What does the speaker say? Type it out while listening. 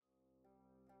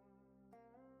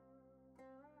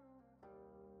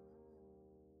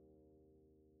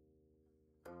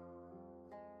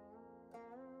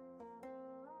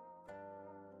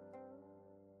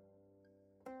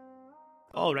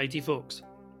Alrighty folks,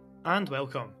 and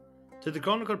welcome to the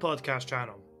Chronicler Podcast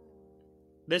channel.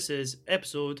 This is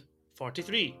episode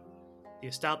 43, the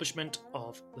establishment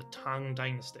of the Tang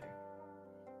Dynasty.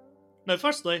 Now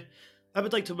firstly, I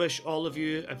would like to wish all of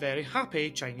you a very happy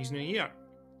Chinese New Year.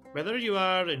 Whether you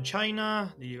are in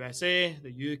China, the USA,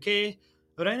 the UK,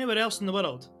 or anywhere else in the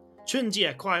world, 春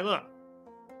节快乐!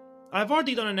 I've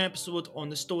already done an episode on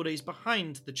the stories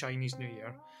behind the Chinese New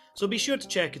Year, so be sure to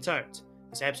check it out.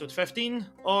 It's episode 15,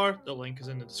 or the link is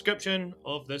in the description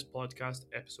of this podcast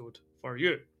episode for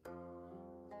you.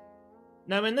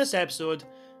 Now in this episode,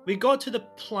 we got to the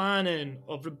planning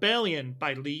of rebellion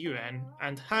by Li Yuan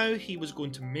and how he was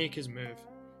going to make his move.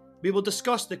 We will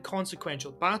discuss the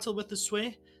consequential battle with the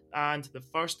Sui and the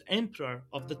first emperor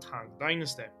of the Tang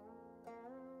Dynasty.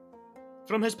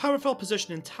 From his powerful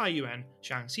position in Taiyuan,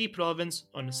 Shaanxi province,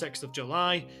 on the 6th of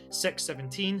July,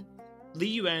 617, Li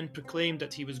Yuan proclaimed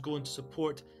that he was going to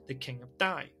support the King of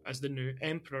Dai as the new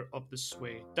emperor of the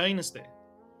Sui dynasty.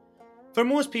 For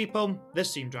most people, this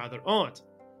seemed rather odd.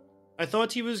 I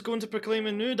thought he was going to proclaim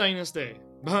a new dynasty,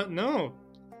 but no.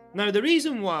 Now the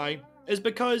reason why is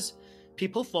because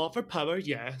people fought for power,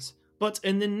 yes, but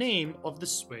in the name of the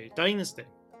Sui dynasty.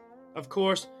 Of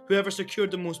course, whoever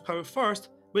secured the most power first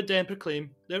would then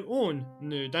proclaim their own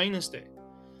new dynasty.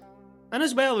 And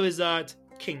as well as that,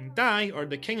 King Dai, or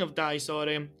the King of Dai,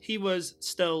 he was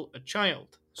still a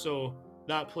child, so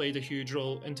that played a huge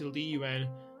role into Li Yuan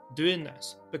doing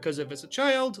this, because if it's a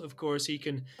child, of course he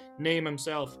can name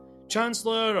himself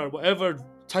Chancellor or whatever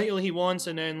title he wants,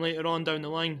 and then later on down the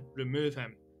line remove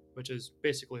him, which is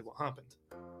basically what happened.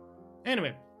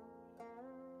 Anyway,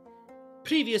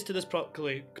 previous to this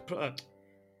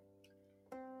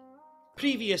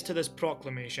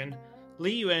proclamation,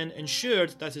 Li Yuan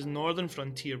ensured that his northern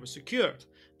frontier was secured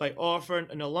by offering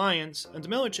an alliance and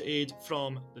military aid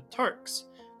from the Turks,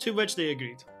 to which they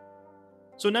agreed.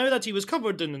 So now that he was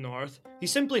covered in the north, he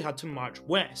simply had to march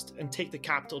west and take the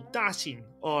capital Daxing,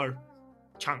 or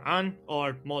Chang'an,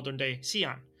 or modern-day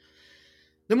Xi'an.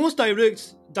 The most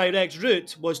direct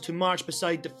route was to march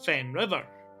beside the Fen River,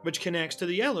 which connects to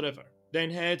the Yellow River,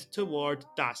 then head toward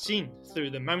Daxing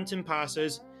through the mountain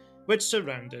passes which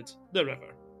surrounded the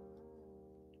river.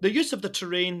 The use of the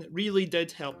terrain really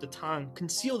did help the Tang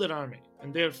conceal their army,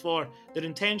 and therefore their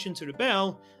intention to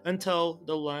rebel until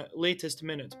the latest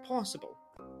minute possible.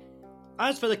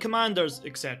 As for the commanders,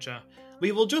 etc.,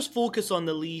 we will just focus on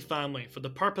the Li family for the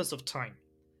purpose of time.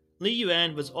 Li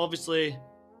Yuan was obviously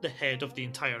the head of the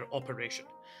entire operation.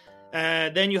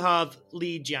 Then you have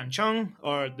Li Jiancheng,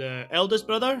 or the eldest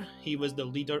brother. He was the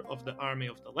leader of the army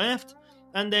of the left.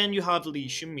 And then you have Li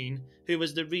Shimin, who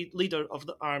was the leader of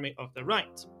the army of the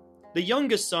right. The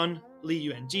youngest son, Li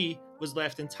Yuanji, was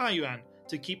left in Taiyuan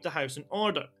to keep the house in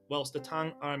order, whilst the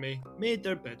Tang army made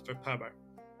their bid for power.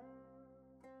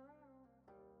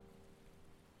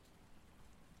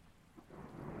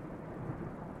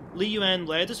 Li Yuan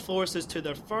led his forces to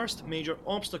their first major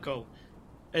obstacle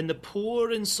in the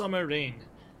pouring summer rain,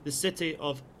 the city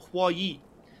of Huayi,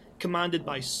 commanded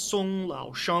by Song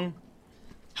Laosheng.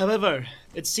 However,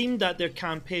 it seemed that their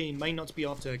campaign might not be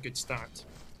off to a good start.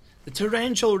 The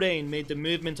torrential rain made the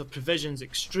movement of provisions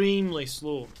extremely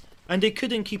slow, and they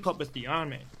couldn't keep up with the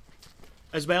army.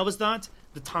 As well as that,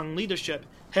 the Tang leadership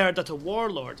heard that a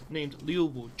warlord named Liu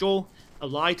Wuzhou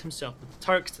allied himself with the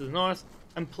Turks to the north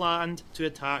and planned to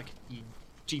attack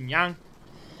Jinyang.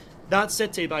 That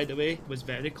city, by the way, was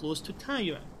very close to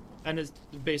Taiyuan, and is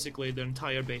basically their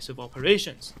entire base of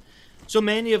operations. So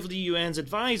many of Li Yuan's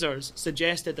advisors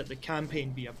suggested that the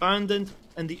campaign be abandoned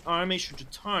and the army should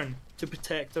return to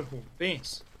protect their home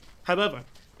base. However,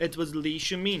 it was Li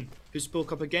Shimin who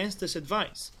spoke up against this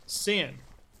advice, saying,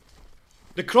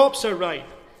 "The crops are ripe,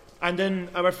 and in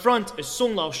our front is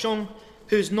Song Laosheng,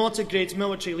 who is not a great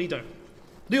military leader.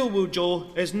 Liu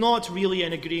Wuzhou is not really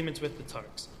in agreement with the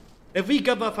Turks. If we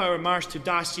give up our march to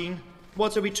Daxing,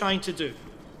 what are we trying to do?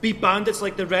 Be bandits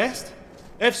like the rest?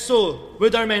 If so,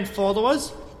 would our men follow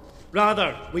us?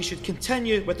 Rather, we should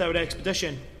continue with our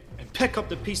expedition and pick up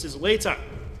the pieces later."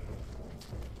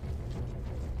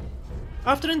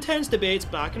 After intense debates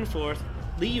back and forth,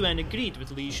 Li Yuan agreed with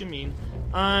Li Shimin,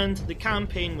 and the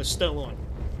campaign was still on.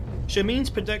 Shimin's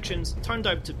predictions turned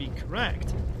out to be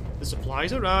correct. The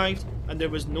supplies arrived, and there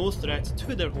was no threat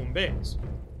to their home base.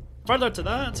 Further to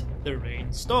that, the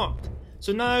rain stopped,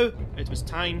 so now it was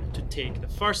time to take the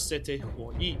first city,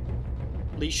 Huayi.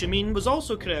 Li Shimin was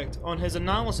also correct on his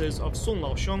analysis of Song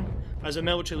Laosheng as a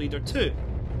military leader too,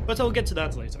 but I'll get to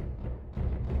that later.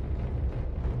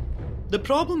 The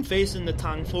problem facing the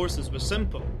Tang forces was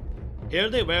simple. Here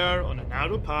they were on a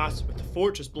narrow pass with the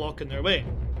fortress blocking their way.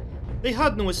 They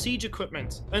had no siege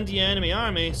equipment, and the enemy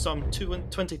army, some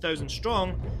 20,000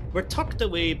 strong, were tucked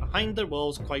away behind their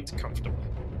walls quite comfortably.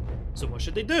 So what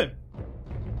should they do?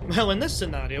 Well, in this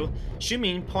scenario, Xu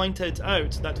Min pointed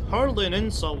out that hurling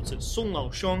insults at Song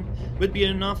Laoshong would be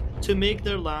enough to make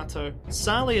their latter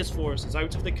sally his forces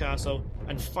out of the castle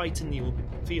and fight in the open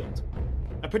field.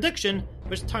 A prediction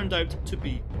which turned out to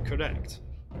be correct.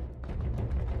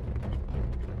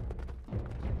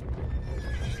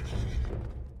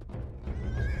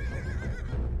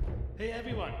 Hey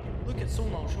everyone, look at Song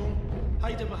Laoshong,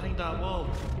 hiding behind that wall.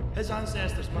 His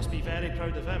ancestors must be very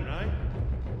proud of him, right?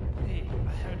 Hey,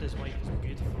 I heard his wife is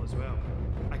beautiful as well.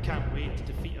 I can't wait to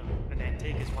defeat him and then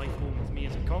take his wife home with me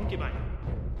as a concubine.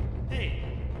 Hey,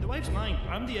 the wife's mine.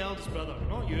 I'm the eldest brother,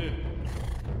 not you.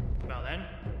 Well then,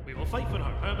 we will fight for her.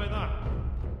 How about that?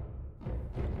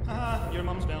 Haha, your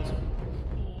mum's bells.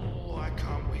 Oh, I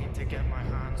can't wait to get my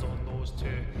hands on those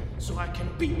two so I can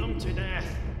beat them to death.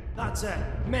 That's it.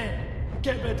 Men,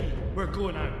 get ready. We're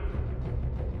going out.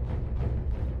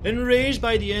 Enraged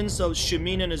by the insults Xu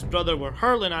Min and his brother were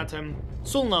hurling at him,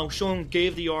 Song Laoshong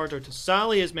gave the order to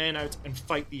sally his men out and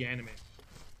fight the enemy.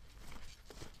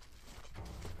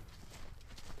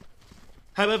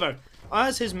 However,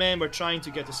 as his men were trying to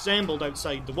get assembled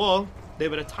outside the wall, they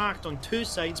were attacked on two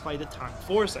sides by the Tang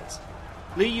forces.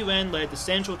 Li Yuan led the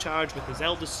central charge with his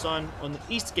eldest son on the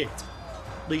east gate.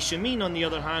 Li Shimin, on the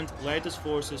other hand, led his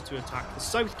forces to attack the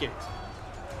south gate.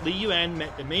 Li Yuan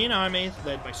met the main army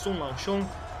led by Song Laoshong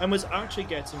and was actually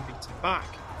getting beaten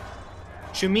back.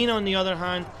 Xu Min, on the other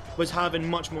hand, was having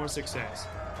much more success.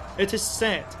 It is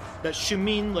said that Xu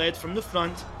Min led from the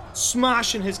front,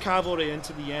 smashing his cavalry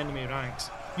into the enemy ranks.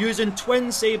 Using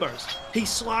twin sabres, he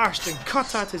slashed and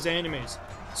cut at his enemies,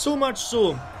 so much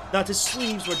so that his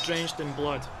sleeves were drenched in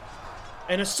blood.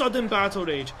 In a sudden battle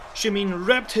rage, Xu Min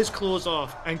ripped his clothes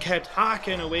off and kept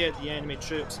hacking away at the enemy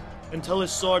troops until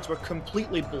his swords were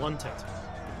completely blunted.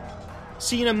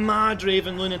 Seeing a mad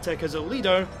raving lunatic as a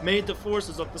leader made the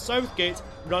forces of the south gate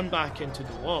run back into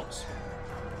the walls.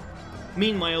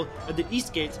 Meanwhile, at the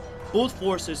east gate, both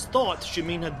forces thought Xu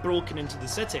Min had broken into the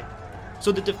city,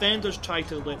 so the defenders tried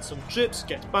to let some troops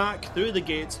get back through the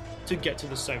gates to get to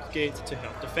the south gate to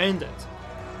help defend it.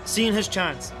 Seeing his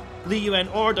chance, Li Yuan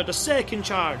ordered a second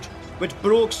charge, which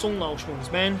broke Song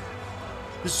Laoshong's men.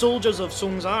 The soldiers of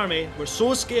Song's army were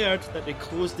so scared that they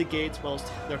closed the gate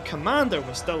whilst their commander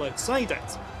was still outside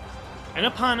it. In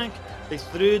a panic, they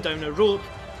threw down a rope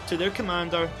to their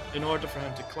commander in order for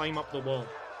him to climb up the wall.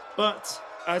 But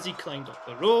as he climbed up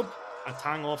the rope, a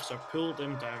Tang officer pulled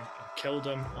him down and killed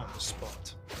him on the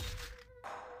spot.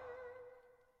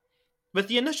 With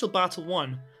the initial battle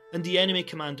won and the enemy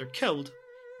commander killed,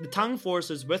 the Tang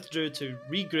forces withdrew to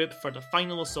regroup for the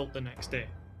final assault the next day.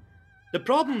 The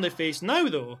problem they faced now,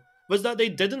 though, was that they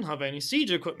didn't have any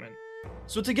siege equipment.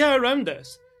 So to get around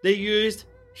this, they used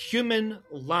human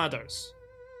ladders.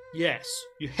 Yes,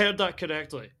 you heard that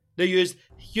correctly. They used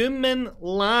human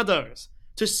ladders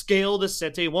to scale the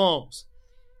city walls.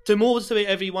 To motivate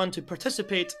everyone to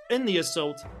participate in the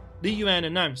assault, Li Yuan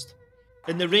announced,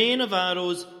 "In the rain of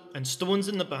arrows and stones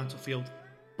in the battlefield,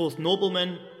 both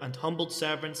noblemen and humbled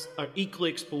servants are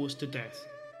equally exposed to death.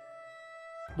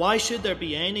 Why should there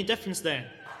be any difference then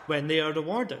when they are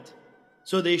rewarded?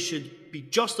 So they should be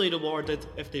justly rewarded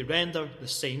if they render the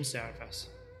same service."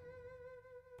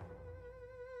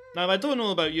 Now, I don't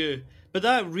know about you, but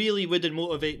that really wouldn't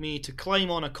motivate me to climb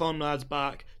on a comrade's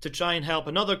back to try and help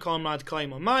another comrade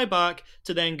climb on my back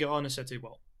to then get on a city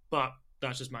wall. But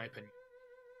that's just my opinion.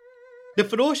 The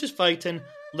ferocious fighting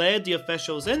led the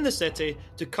officials in the city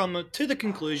to come to the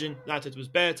conclusion that it was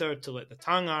better to let the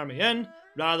Tang army in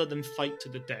rather than fight to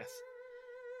the death.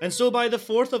 And so by the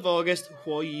 4th of August,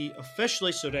 Huayi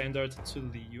officially surrendered to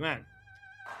Li Yuan.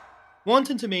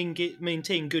 Wanting to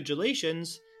maintain good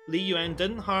relations, Li Yuan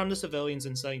didn't harm the civilians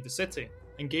inside the city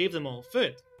and gave them all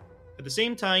food. At the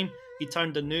same time, he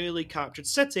turned the newly captured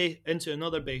city into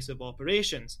another base of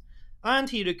operations, and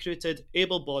he recruited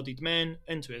able-bodied men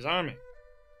into his army.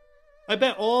 I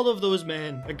bet all of those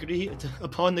men agreed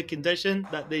upon the condition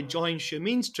that they join Xu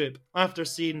Min's troop after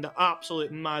seeing the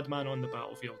absolute madman on the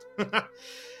battlefield.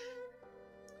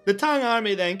 The Tang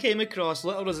army then came across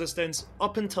little resistance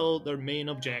up until their main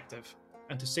objective.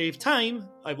 And to save time,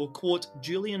 I will quote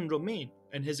Julian Romain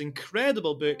in his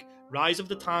incredible book Rise of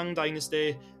the Tang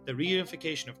Dynasty, The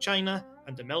Reunification of China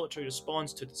and the Military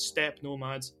Response to the Steppe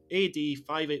Nomads, AD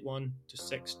 581 to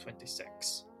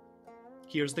 626.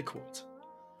 Here's the quote.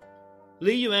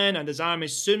 Li Yuan and his army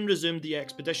soon resumed the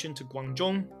expedition to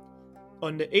Guangzhou.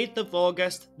 On the 8th of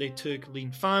August, they took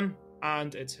Linfan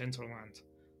and its hinterland.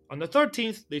 On the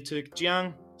 13th, they took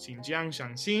Jiang, Xinjiang,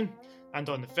 Shaanxi, and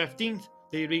on the 15th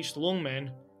they reached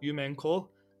Longmen, Yumenkou,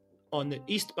 on the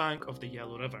east bank of the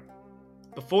Yellow River.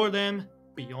 Before them,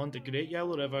 beyond the Great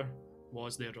Yellow River,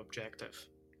 was their objective.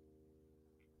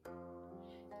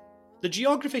 The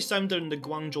geography sounder in the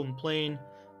Guangzhou Plain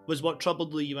was what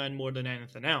troubled Li Yuan more than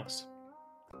anything else.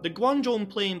 The Guangzhou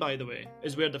Plain, by the way,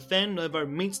 is where the Fen River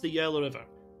meets the Yellow River,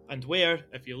 and where,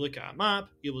 if you look at a map,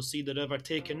 you will see the river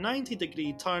take a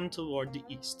 90-degree turn toward the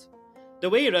east. The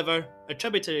Wei River, a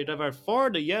tributary river for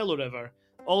the Yellow River,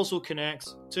 also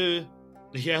connects to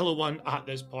the yellow one at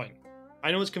this point.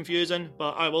 I know it's confusing,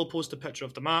 but I will post a picture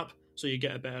of the map so you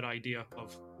get a better idea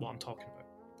of what I'm talking about.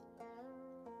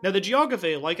 Now, the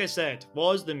geography, like I said,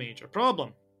 was the major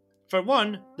problem. For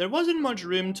one, there wasn't much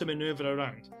room to manoeuvre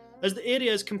around, as the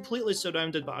area is completely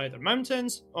surrounded by either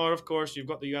mountains, or of course you've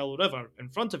got the Yellow River in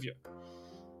front of you.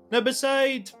 Now,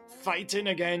 beside fighting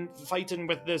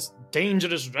with this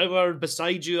dangerous river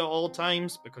beside you at all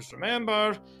times, because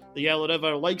remember, the Yellow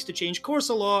River likes to change course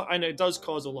a lot and it does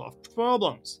cause a lot of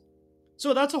problems.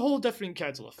 So that's a whole different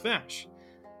kettle of fish.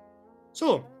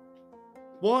 So,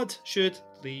 what should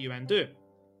Li Yuan do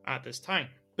at this time?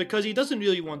 Because he doesn't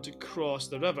really want to cross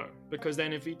the river, because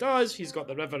then if he does, he's got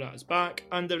the river at his back,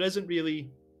 and there isn't really,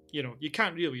 you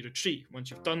can't really retreat once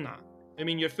you've done that. I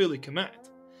mean, you're fully committed.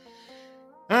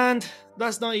 And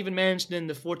that's not even mentioning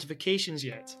the fortifications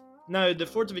yet. Now, the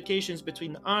fortifications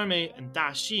between the army and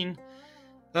Daxing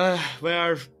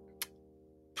were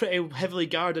pretty heavily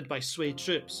guarded by Sui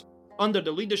troops, under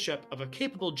the leadership of a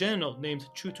capable general named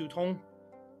Chu Tutong.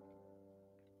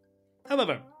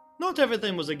 However, not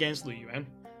everything was against Li Yuan.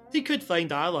 He could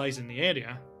find allies in the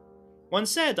area. One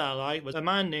said ally was a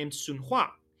man named Sun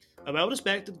Hua, a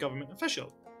well-respected government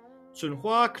official. Sun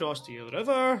Hua crossed the Yellow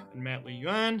River and met Li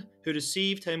Yuan, who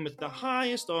received him with the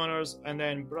highest honours and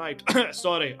then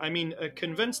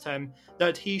convinced him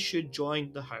that he should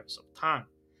join the House of Tang.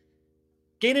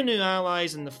 Gaining new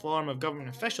allies in the form of government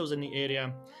officials in the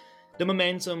area, the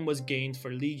momentum was gained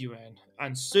for Li Yuan,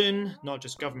 and soon, not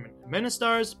just government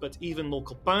ministers, but even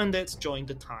local bandits joined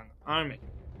the Tang army.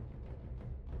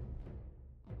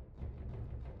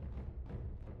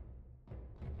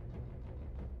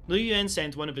 Li Yuan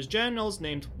sent one of his generals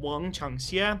named Wang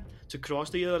Changxie to cross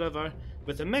the Yellow River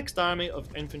with a mixed army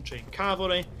of infantry and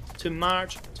cavalry to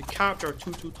march to capture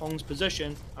Chu Tutong's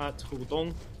position at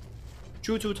Hudong.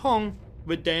 Chu Tutong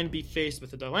would then be faced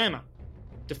with a dilemma: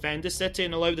 defend the city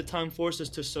and allow the Tang forces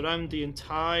to surround the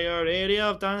entire area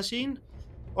of Daxing,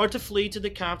 or to flee to the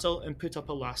capital and put up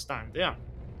a last stand there.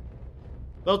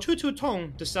 Well, Chu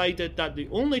Tutong decided that the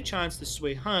only chance the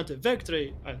Sui had at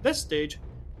victory at this stage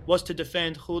was to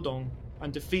defend Hudong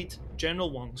and defeat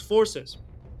General Wang's forces.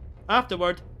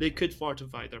 Afterward, they could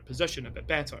fortify their position a bit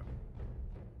better.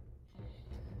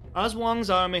 As Wang's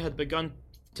army had begun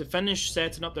to finish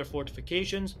setting up their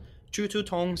fortifications, Chu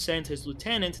Tutong sent his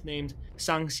lieutenant named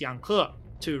Sang Xianghe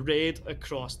to raid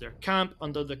across their camp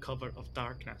under the cover of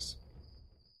darkness.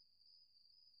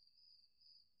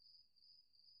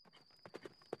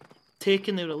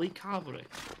 Taking their elite cavalry,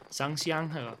 Sang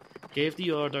Xianghe gave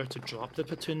the order to drop the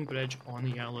pontoon bridge on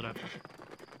the Yellow River.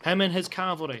 Him and his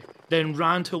cavalry then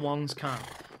ran to Wang's camp,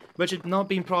 which had not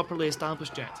been properly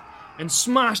established yet, and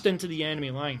smashed into the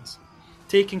enemy lines.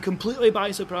 Taken completely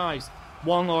by surprise,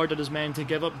 Wang ordered his men to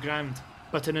give up ground,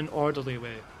 but in an orderly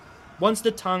way. Once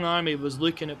the Tang army was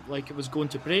looking like it was going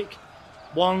to break,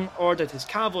 Wang ordered his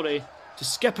cavalry to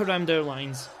skip around their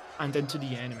lines and into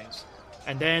the enemies,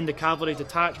 and then the cavalry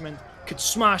detachment could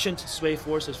smash into Sui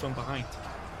forces from behind.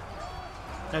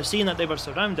 Now, seeing that they were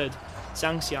surrounded,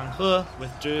 Sang Xianghe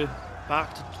withdrew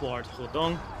back toward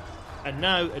Hudong, and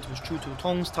now it was Chu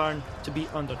Tutong's turn to be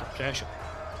under the pressure.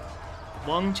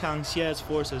 Wang Changxie's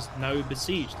forces now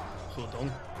besieged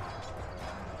Hudong.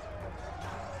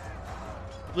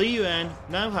 Li Yuan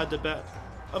now had a bit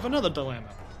of another dilemma.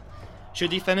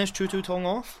 Should he finish Chu Tutong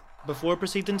off before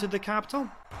proceeding to the capital,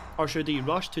 or should he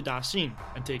rush to Daxing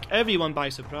and take everyone by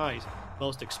surprise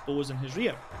whilst exposing his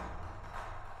rear?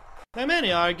 Now,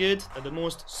 many argued that the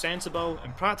most sensible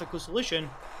and practical solution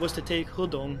was to take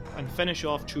Hudong and finish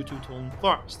off Chu Tutong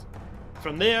first.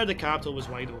 From there, the capital was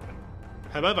wide open.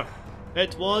 However,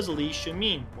 it was Li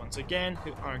Shimin, once again,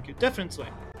 who argued differently.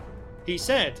 He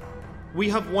said, "We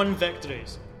have won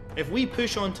victories. If we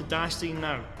push on to Daxing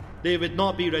now, they would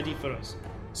not be ready for us.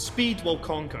 Speed will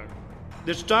conquer.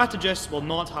 The strategists will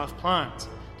not have plans.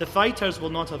 The fighters will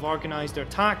not have organised their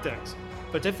tactics.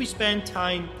 But if we spend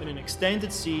time in an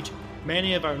extended siege,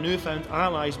 many of our newfound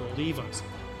allies will leave us.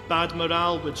 Bad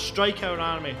morale would strike our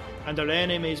army, and our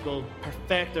enemies will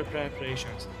perfect their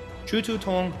preparations." Chu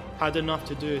Tutong had enough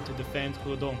to do to defend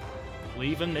Hudong.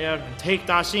 leave him there and take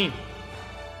Daxing.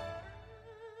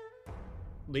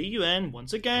 Li Yuan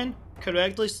once again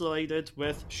correctly sided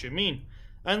with Xu Min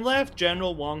and left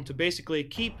General Wang to basically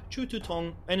keep Chu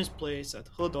Tutong in his place at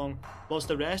Hedong whilst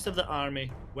the rest of the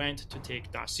army went to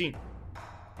take Daxing.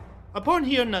 Upon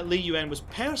hearing that Li Yuan was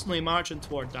personally marching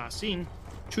toward Daxing,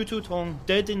 Chu Tutong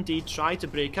did indeed try to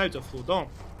break out of Hedong.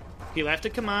 He left a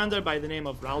commander by the name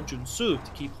of Rao Junsu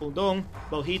to keep Hedong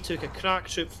while he took a crack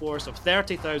troop force of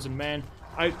 30,000 men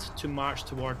out to march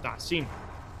toward Daxing.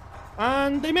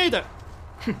 And they made it!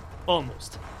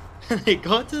 Almost. They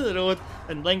got to the road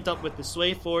and linked up with the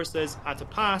Sui forces at a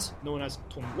pass known as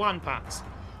Tongwan Pass,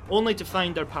 only to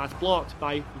find their path blocked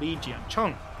by Li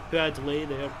Jiancheng, who had lay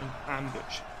there in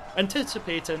ambush,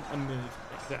 anticipating a move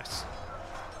like this.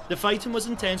 The fighting was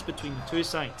intense between the two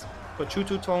sides, but Chu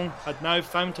Tutong had now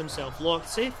found himself locked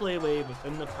safely away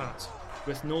within the pass,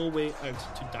 with no way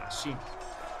out to Daxing.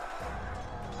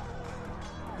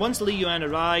 Once Li Yuan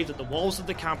arrived at the walls of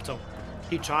the capital,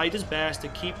 he tried his best to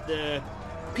keep the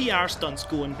PR stunts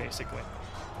going basically.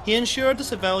 He ensured the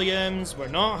civilians were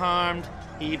not harmed,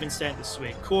 he even sent the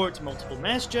Sui court multiple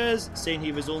messages saying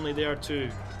he was only there to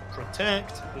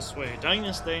protect the Sui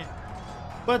dynasty,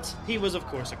 but he was of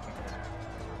course ignored.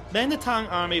 Then the Tang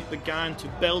army began to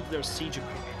build their siege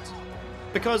equipment,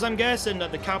 because I'm guessing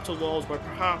that the capital walls were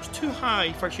perhaps too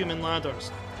high for human ladders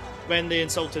when they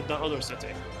insulted the other city.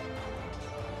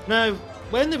 Now,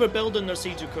 when they were building their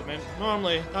siege equipment,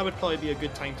 normally that would probably be a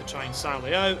good time to try and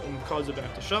sally out and cause a bit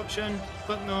of disruption,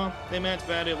 but no, they met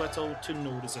very little to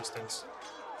no resistance.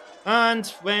 And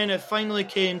when it finally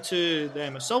came to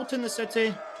them assaulting the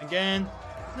city, again,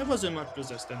 there wasn't much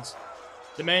resistance.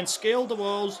 The men scaled the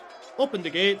walls, opened the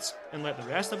gates, and let the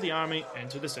rest of the army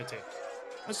into the city.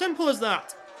 As simple as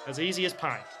that, as easy as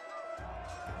pie.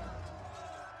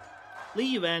 Li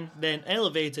Yuan then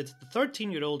elevated the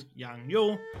 13-year-old Yang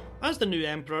You as the new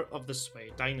emperor of the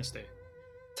Sui dynasty,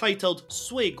 titled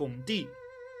Sui Gongdi.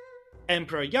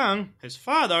 Emperor Yang, his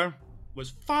father, was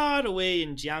far away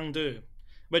in Jiangdu,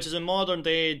 which is in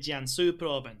modern-day Jiangsu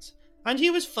province, and he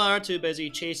was far too busy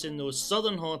chasing those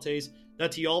southern hotties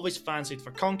that he always fancied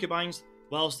for concubines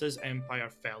whilst his empire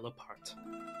fell apart.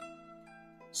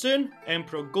 Soon,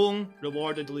 Emperor Gong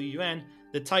rewarded Li Yuan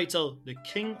the title the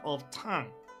King of Tang,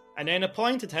 and then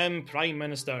appointed him Prime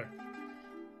Minister.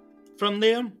 From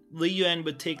there, Li Yuan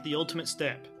would take the ultimate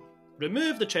step,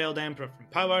 remove the child emperor from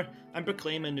power and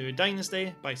proclaim a new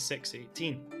dynasty by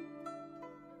 618.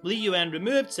 Li Yuan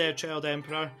removed said child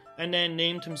emperor and then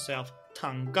named himself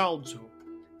Tang Gaozu,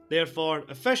 therefore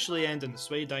officially ending the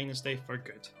Sui dynasty for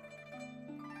good.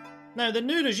 Now, the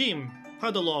new regime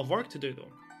had a lot of work to do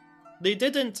though. They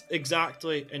didn't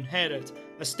exactly inherit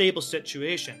a stable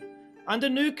situation, and a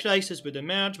new crisis would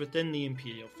emerge within the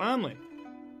imperial family.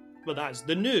 Well, that's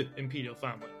the new imperial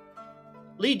family.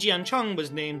 Li Jiancheng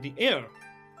was named the heir,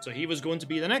 so he was going to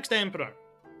be the next emperor.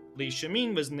 Li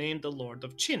Shimin was named the Lord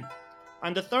of Qin,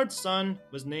 and the third son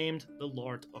was named the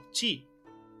Lord of Qi.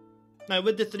 Now,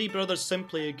 would the three brothers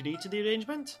simply agree to the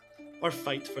arrangement, or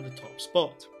fight for the top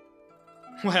spot?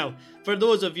 Well, for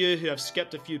those of you who have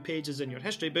skipped a few pages in your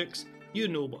history books, you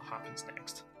know what happens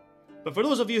next. But for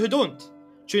those of you who don't,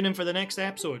 tune in for the next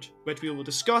episode, which we will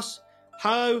discuss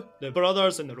how the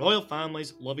brothers and the royal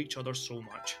families love each other so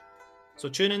much. So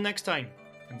tune in next time,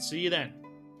 and see you then.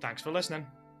 Thanks for listening.